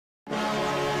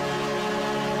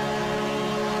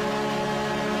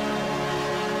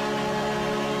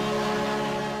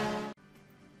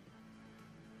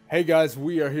Hey guys,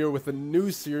 we are here with a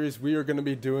new series. We are going to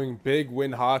be doing Big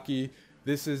Win Hockey.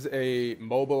 This is a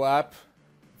mobile app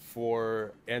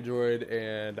for Android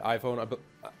and iPhone.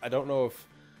 I don't know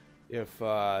if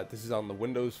this is on the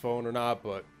Windows phone or not,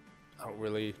 but I don't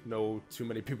really know too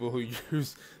many people who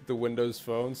use the Windows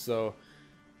phone, so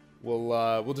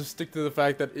we'll just stick to the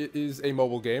fact that it is a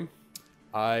mobile game.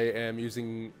 I am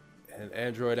using an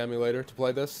Android emulator to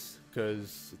play this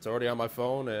because it's already on my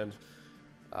phone, and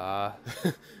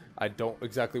I don't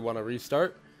exactly want to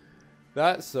restart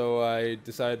that, so I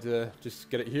decided to just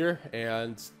get it here,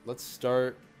 and let's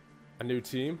start a new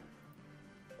team.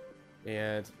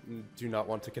 And do not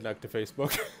want to connect to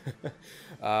Facebook.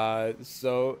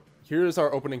 So here's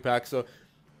our opening pack. So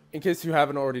in case you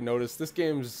haven't already noticed, this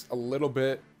game's a little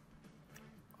bit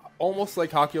almost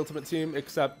like Hockey Ultimate Team,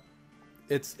 except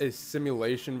it's a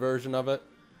simulation version of it.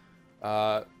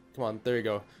 Come on, there you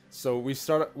go. So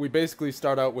we basically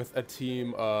start out with a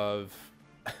team of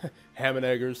ham and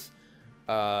eggers,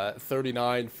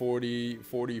 39, 40,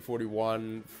 40,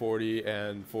 41, 40,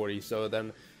 and 40. So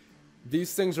then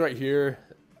these things right here,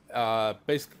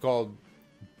 basically called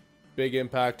big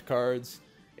impact cards,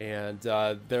 and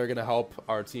they're gonna help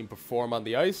our team perform on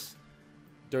the ice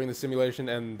during the simulation.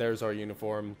 And there's our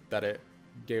uniform that it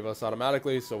gave us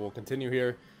automatically, so we'll continue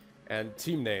here. And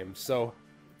team name, so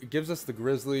it gives us the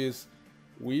Grizzlies.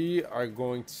 We are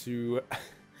going to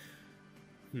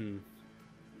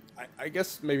I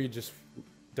guess maybe just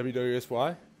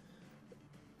WWSY.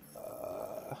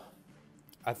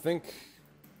 I think,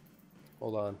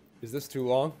 hold on, is this too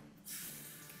long?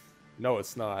 No,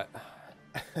 it's not.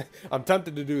 I'm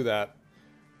tempted to do that,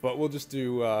 but we'll just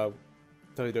do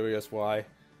WWSY,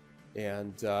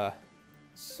 and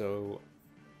so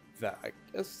that, I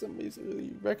guess, I'm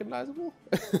easily recognizable.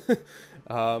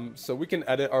 So we can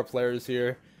edit our players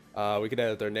here. We can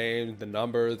edit their name, the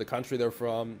number, the country they're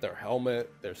from, their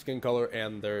helmet, their skin color,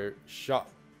 and their shot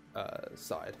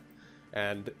side.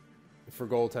 And for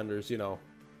goaltenders, you know,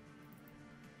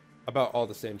 about all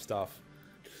the same stuff.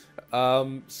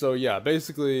 So yeah,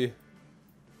 basically,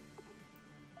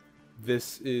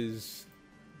 this is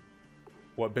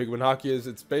what Big Win Hockey is.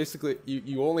 It's basically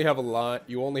you only have a line,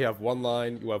 you only have one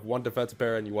line, you have one defensive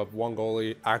pair, and you have one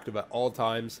goalie active at all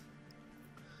times.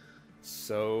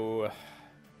 So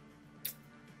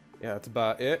yeah, that's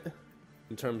about it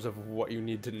in terms of what you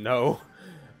need to know.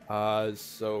 Play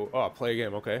a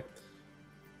game, okay.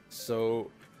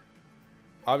 So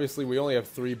obviously we only have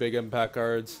 3 big impact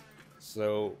cards,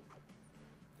 so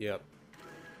yep,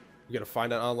 we gotta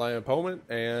find an online opponent,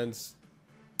 and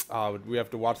we have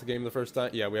to watch the game the first time.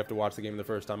 Yeah, we have to watch the game the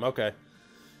first time. Okay,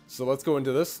 so let's go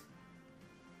into this.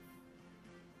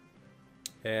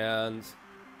 And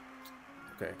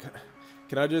okay,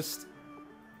 can I just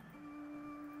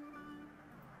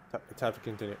tap to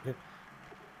continue?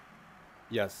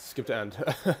 Yes, skip to end.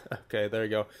 Okay, there you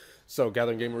go. So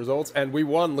gathering game results, and we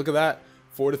won. Look at that,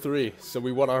 4-3. So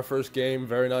we won our first game.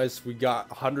 Very nice. We got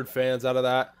 100 fans out of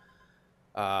that.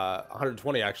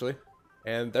 120 actually.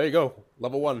 And there you go,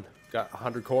 level 1. Got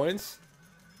 100 coins.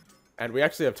 And we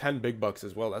actually have 10 big bucks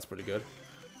as well. That's pretty good.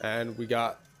 And we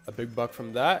got a big buck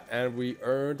from that. And we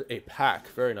earned a pack.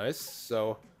 Very nice.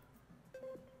 So,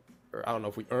 or I don't know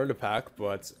if we earned a pack,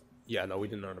 but yeah, no, we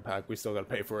didn't earn a pack. We still got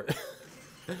to pay for it.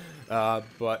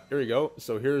 But here we go.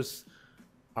 So here's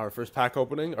our first pack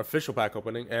opening, official pack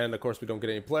opening. And of course, we don't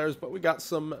get any players, but we got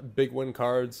some big win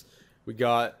cards. We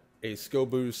got a skill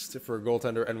boost for a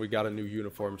goaltender, and we got a new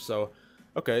uniform. So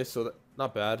okay, so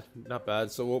not bad, not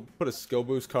bad. So we'll put a skill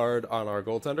boost card on our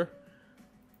goaltender.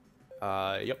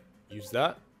 Yep, use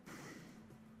that.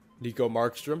 Nico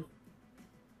Markstrom.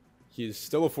 He's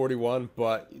still a 41,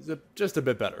 but he's just a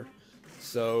bit better.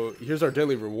 So here's our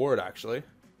daily reward, actually.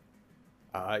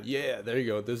 Yeah, there you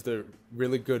go. There's the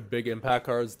really good big impact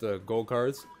cards, the gold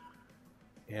cards.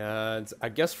 And I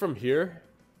guess from here,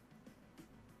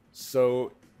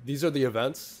 so these are the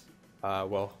events.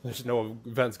 Well, there's no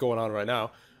events going on right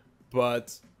now,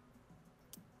 but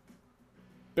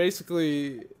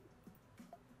basically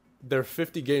they're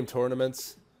 50-game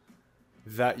tournaments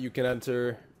that you can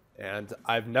enter, and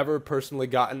I've never personally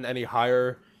gotten any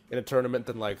higher in a tournament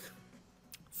than like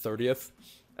 30th,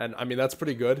 and I mean that's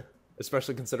pretty good,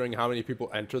 especially considering how many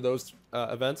people enter those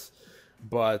events.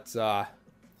 But the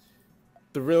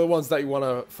real ones that you want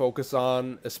to focus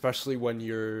on, especially when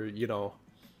you're, you know,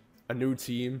 a new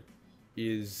team,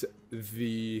 is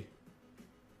the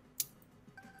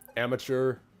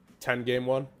amateur 10-game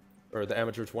one, or the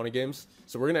amateur 20 games.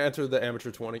 So we're going to enter the amateur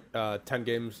 10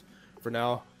 games for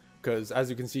now, because as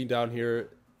you can see down here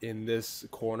in this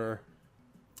corner,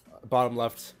 bottom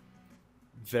left,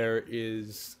 there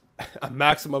is a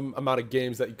maximum amount of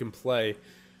games that you can play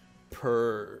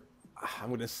per, I'm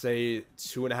going to say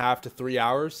 2.5 to 3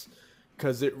 hours,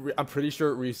 because I'm pretty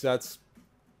sure it resets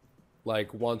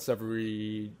like once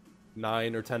every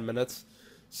 9 or 10 minutes.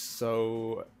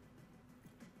 So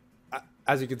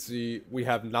as you can see, we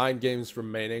have 9 games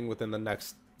remaining within the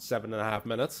next 7.5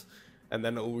 minutes, and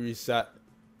then it'll reset.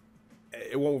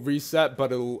 It won't reset,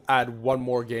 but it'll add one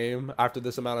more game after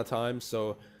this amount of time.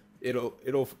 So it'll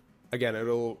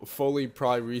fully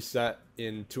probably reset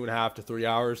in 2.5 to 3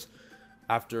 hours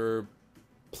after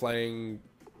playing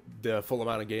the full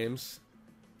amount of games.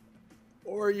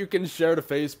 Or you can share to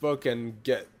Facebook and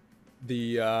get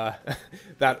the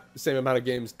that same amount of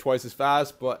games twice as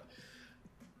fast, but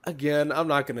again, I'm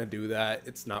not gonna do that.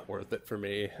 It's not worth it for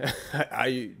me.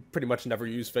 I pretty much never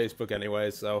use Facebook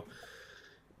anyway, so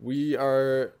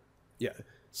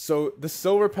so the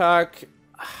silver pack,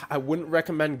 I wouldn't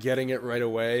recommend getting it right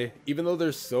away, even though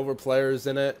there's silver players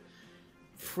in it.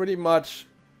 Pretty much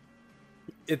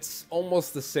it's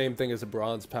almost the same thing as a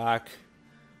bronze pack.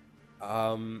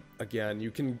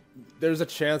 Again, there's a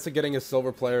chance of getting a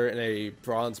silver player in a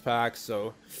bronze pack,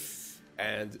 so,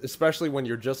 and especially when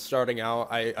you're just starting out,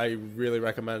 I really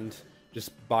recommend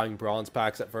just buying bronze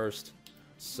packs at first.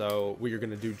 So we are going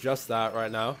to do just that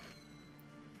right now.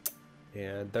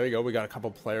 And there you go, we got a couple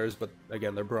players, but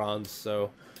again, they're bronze, so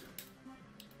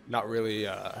not really,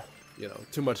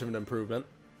 too much of an improvement.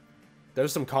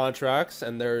 There's some contracts,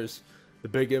 and there's the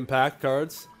big impact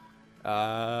cards.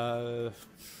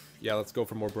 Yeah, let's go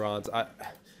for more bronze.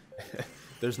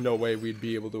 There's no way we'd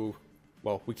be able to...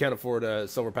 Well, we can't afford a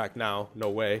silver pack now. No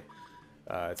way.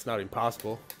 It's not even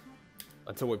possible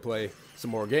until we play some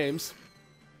more games.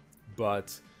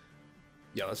 But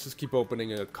yeah, let's just keep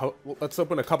opening let's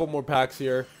open a couple more packs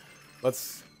here.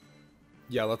 Let's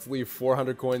leave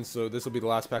 400 coins. So this will be the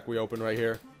last pack we open right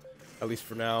here, at least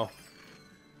for now,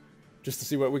 just to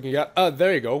see what we can get.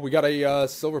 There you go. We got a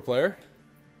silver player.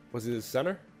 Was it his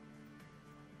center?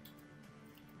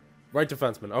 Right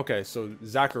defenseman. Okay, so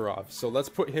Zakharov. So let's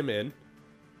put him in,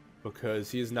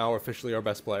 because he is now officially our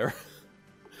best player.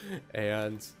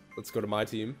 And let's go to my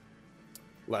team.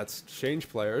 Let's change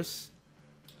players.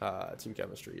 Team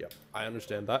chemistry. Yep, I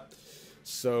understand that.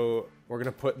 So we're going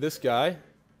to put this guy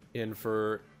in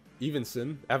for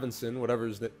Evanson, whatever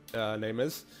his name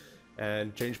is.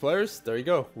 And change players. There you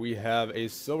go. We have a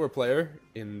silver player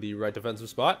in the right defensive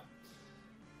spot.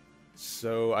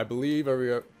 So I believe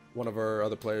every one of our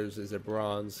other players is a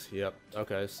bronze. Yep.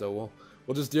 Okay, so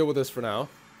we'll just deal with this for now.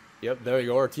 Yep, there you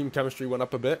go. Our team chemistry went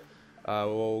up a bit.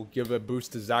 We'll give a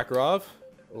boost to Zakharov.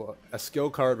 A skill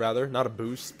card, rather. Not a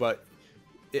boost, but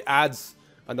it adds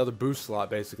another boost slot,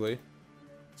 basically.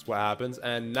 That's what happens.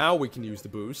 And now we can use the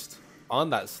boost on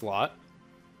that slot.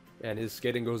 And his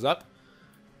skating goes up.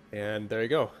 And there you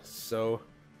go. So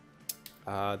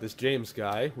this James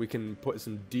guy, we can put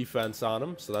some defense on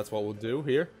him. So that's what we'll do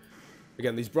here.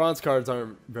 Again, these bronze cards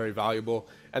aren't very valuable,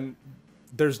 and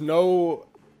there's no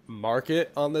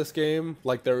market on this game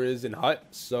like there is in Hut,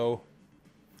 so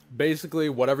basically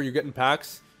whatever you get in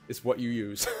packs is what you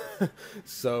use.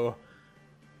 So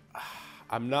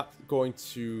I'm not going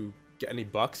to get any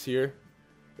bucks here,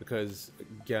 because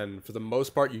again, for the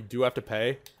most part, you do have to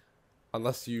pay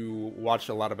unless you watch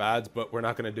a lot of ads, but we're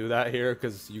not going to do that here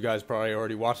because you guys probably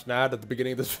already watched an ad at the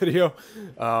beginning of this video.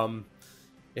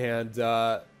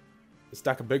 A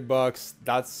stack of big bucks,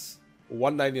 that's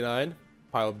 $1.99.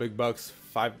 Pile of big bucks,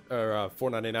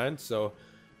 $4.99. So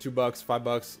 $2,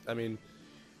 $5. I mean,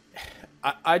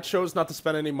 I chose not to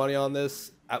spend any money on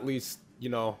this, at least,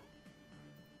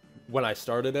 when I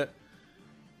started it,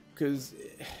 because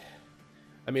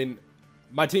I mean,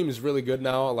 my team is really good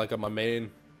now. Like on my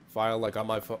main file, like on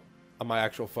my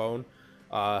actual phone,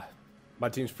 my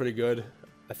team's pretty good.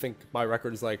 I think my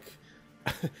record is like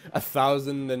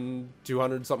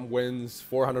 1,200 something wins,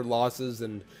 400 losses,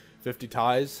 and 50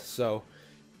 ties. So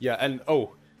yeah, and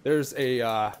there's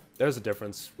a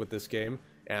difference with this game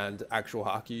and actual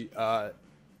hockey.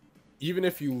 Even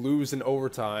if you lose in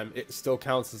overtime, it still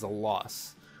counts as a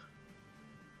loss.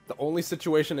 The only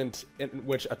situation in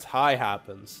which a tie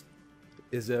happens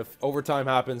is if overtime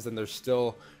happens, then there's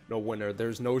still no winner.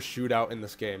 There's no shootout in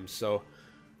this game, so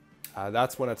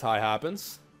that's when a tie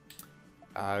happens.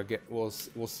 We'll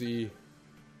see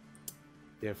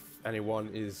if anyone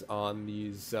is on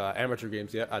these amateur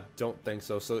games yet. I don't think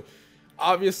so. So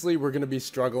obviously we're going to be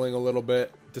struggling a little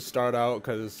bit to start out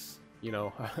because,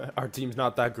 our team's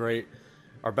not that great.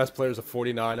 Our best player is a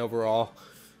 49 overall,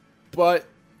 but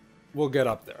we'll get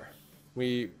up there.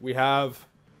 We have,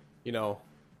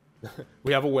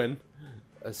 we have a win.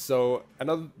 So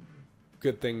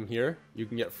good thing here. You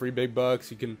can get free big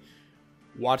bucks. You can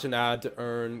watch an ad to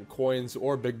earn coins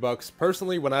or big bucks.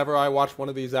 Personally, whenever I watch one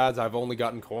of these ads, I've only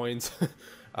gotten coins.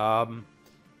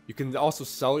 You can also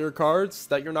sell your cards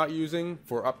that you're not using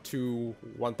for up to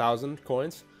 1,000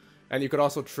 coins. And you could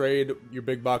also trade your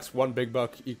big bucks. 1 big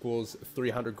buck equals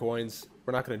 300 coins.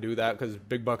 We're not going to do that because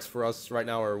big bucks for us right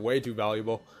now are way too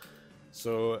valuable.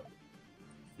 So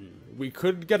we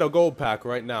could get a gold pack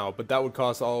right now, but that would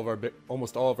cost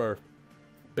almost all of our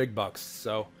big bucks.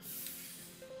 So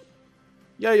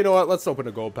yeah, you know what? Let's open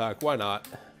a gold pack. Why not?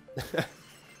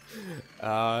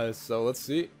 So let's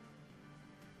see.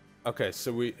 Okay,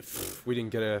 so we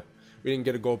didn't get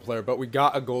a gold player, but we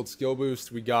got a gold skill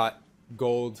boost. We got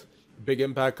gold big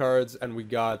impact cards, and we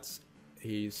got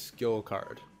a skill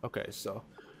card. Okay, so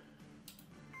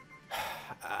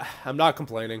I'm not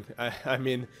complaining. I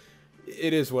mean,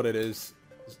 it is what it is.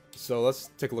 So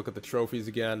let's take a look at the trophies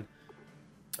again.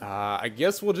 I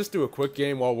guess we'll just do a quick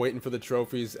game while waiting for the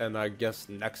trophies, and I guess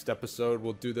next episode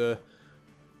we'll do the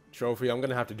trophy. I'm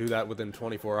gonna have to do that within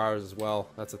 24 hours as well.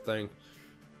 That's a thing,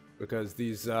 because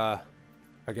these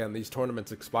again, these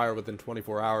tournaments expire within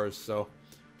 24 hours. So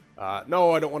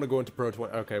no, I don't want to go into Pro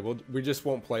 20. Okay, we just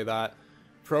won't play that.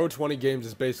 Pro 20 games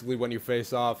is basically when you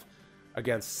face off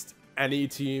against any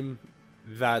team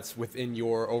that's within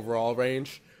your overall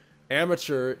range.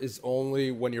 Amateur is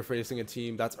only when you're facing a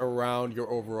team that's around your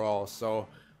overall. So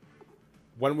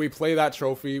when we play that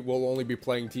trophy, we'll only be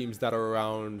playing teams that are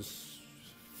around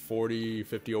 40,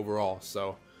 50 overall.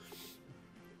 So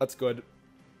that's good.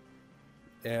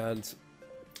 And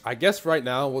I guess right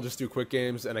now we'll just do quick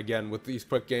games. And again, with these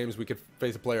quick games, we could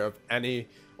face a player of any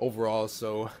overall.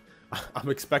 So I'm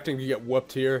expecting to get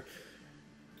whooped here.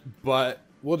 But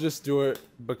we'll just do it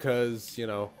because, you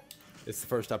know, it's the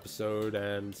first episode,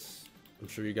 and I'm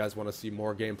sure you guys want to see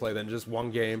more gameplay than just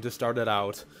one game to start it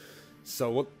out.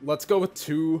 So let's go with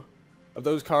 2 of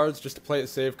those cards just to play it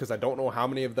safe, because I don't know how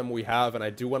many of them we have, and I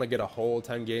do want to get a whole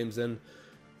 10 games in.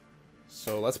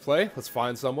 So let's play. Let's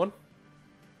find someone.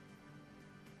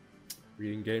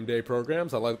 Reading game day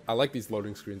programs. I like these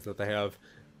loading screens that they have.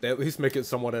 They at least make it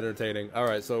somewhat entertaining. All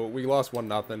right, so we lost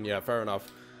 1-0. Yeah, fair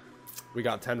enough. We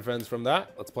got 10 friends from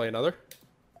that. Let's play another.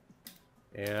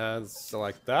 And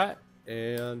select that.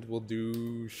 And we'll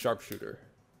do sharpshooter.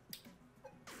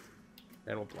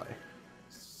 And we'll play.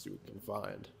 See what we can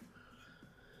find.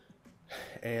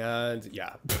 And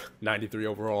yeah, 93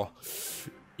 overall.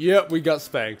 Yep, we got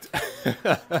spanked.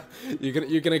 You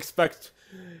can expect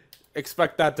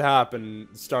that to happen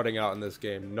starting out in this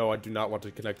game. No, I do not want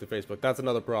to connect to Facebook. That's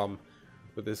another problem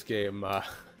with this game.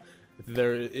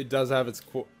 It does have its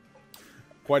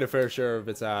quite a fair share of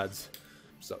its ads.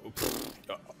 So,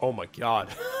 oh my god.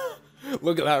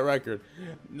 Look at that record.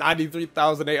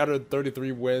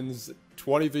 93,833 wins,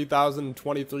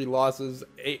 23,023 losses,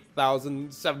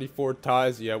 8,074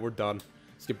 ties. Yeah, we're done.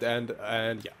 Skip the end,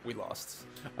 and yeah, we lost.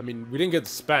 I mean, we didn't get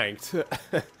spanked,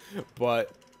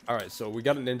 but alright, so we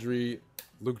got an injury.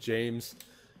 Luke James.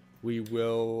 We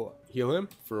will heal him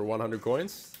for 100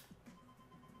 coins.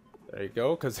 There you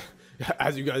go, because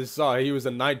as you guys saw, he was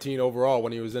a 19 overall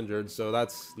when he was injured, so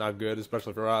that's not good,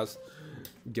 especially for us,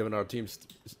 given our team's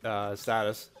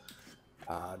status.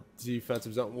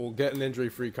 Defensive zone, we'll get an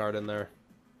injury-free card in there.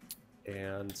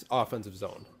 And offensive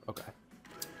zone, okay.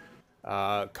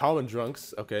 Common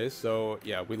drunks, okay, so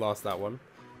yeah, we lost that one.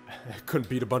 Couldn't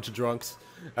beat a bunch of drunks.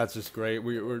 That's just great.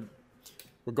 We're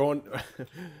going.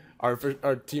 our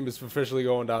team is officially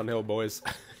going downhill, boys.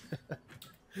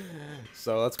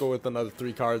 So let's go with another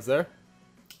 3 cards there.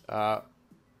 Skype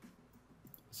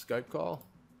call.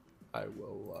 I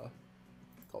will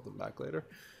call them back later.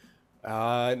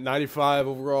 95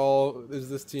 overall is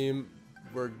this team.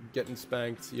 We're getting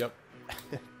spanked. Yep.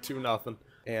 2-0.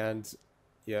 And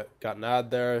yeah, got an ad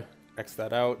there. X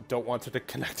that out. Don't want it to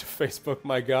connect to Facebook.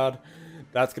 My god,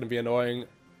 that's gonna be annoying.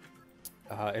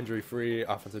 Injury free,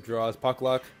 offensive draws, puck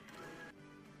luck.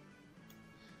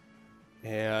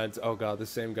 And oh god, the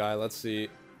same guy. Let's see.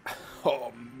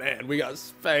 Oh man, we got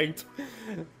spanked.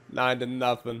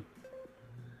 9-0.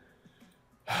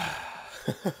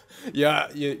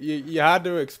 Yeah, you had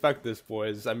to expect this,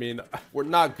 boys. I mean, we're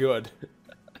not good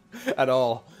at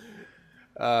all.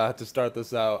 To start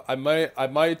this out, I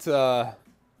might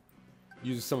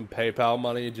use some PayPal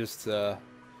money just to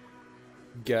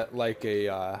get like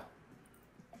a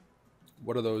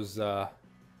what are those?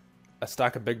 A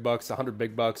stack of big bucks, 100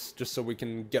 big bucks, just so we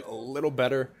can get a little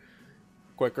better,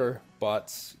 quicker.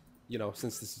 But you know,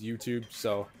 since this is YouTube,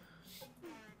 so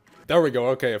there we go.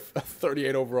 Okay, a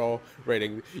 38 overall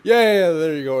rating. Yeah,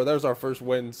 there you go. There's our first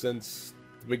win since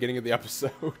the beginning of the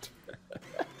episode,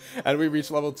 and we reached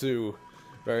level 2.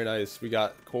 Very nice. We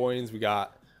got coins. We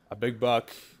got a big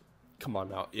buck. Come on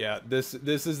now. Yeah, this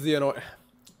is the annoying...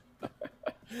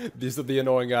 These are the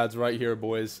annoying ads right here,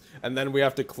 boys. And then we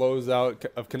have to close out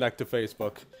of connect to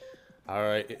Facebook.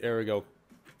 Alright, here we go.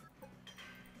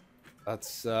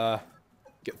 Let's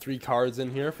get 3 cards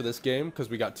in here for this game, because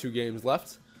we got 2 games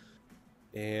left.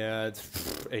 And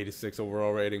 86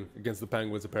 overall rating against the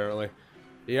Penguins, apparently.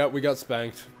 Yeah, we got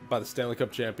spanked by the Stanley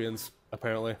Cup champions,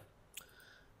 apparently.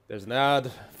 There's an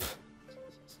ad.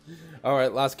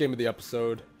 Alright, last game of the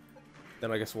episode.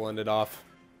 Then I guess we'll end it off.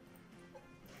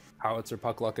 Howitzer,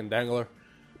 Puck Luck, and Dangler.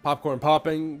 Popcorn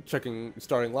popping, checking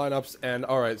starting lineups, and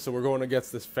alright, so we're going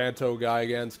against this Fanto guy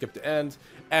again, skip to end,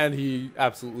 and he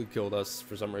absolutely killed us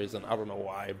for some reason. I don't know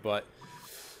why, but...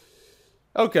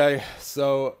 Okay,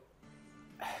 so...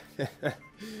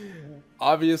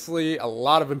 Obviously, a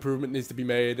lot of improvement needs to be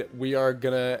made. We are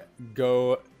gonna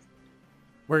go...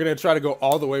 We're gonna try to go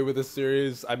all the way with this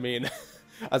series. I mean,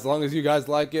 as long as you guys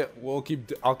like it,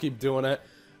 I'll keep doing it.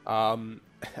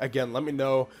 Again, let me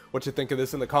know what you think of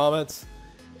this in the comments.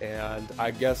 And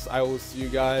I guess I will see you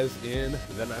guys in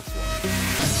the next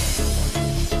one.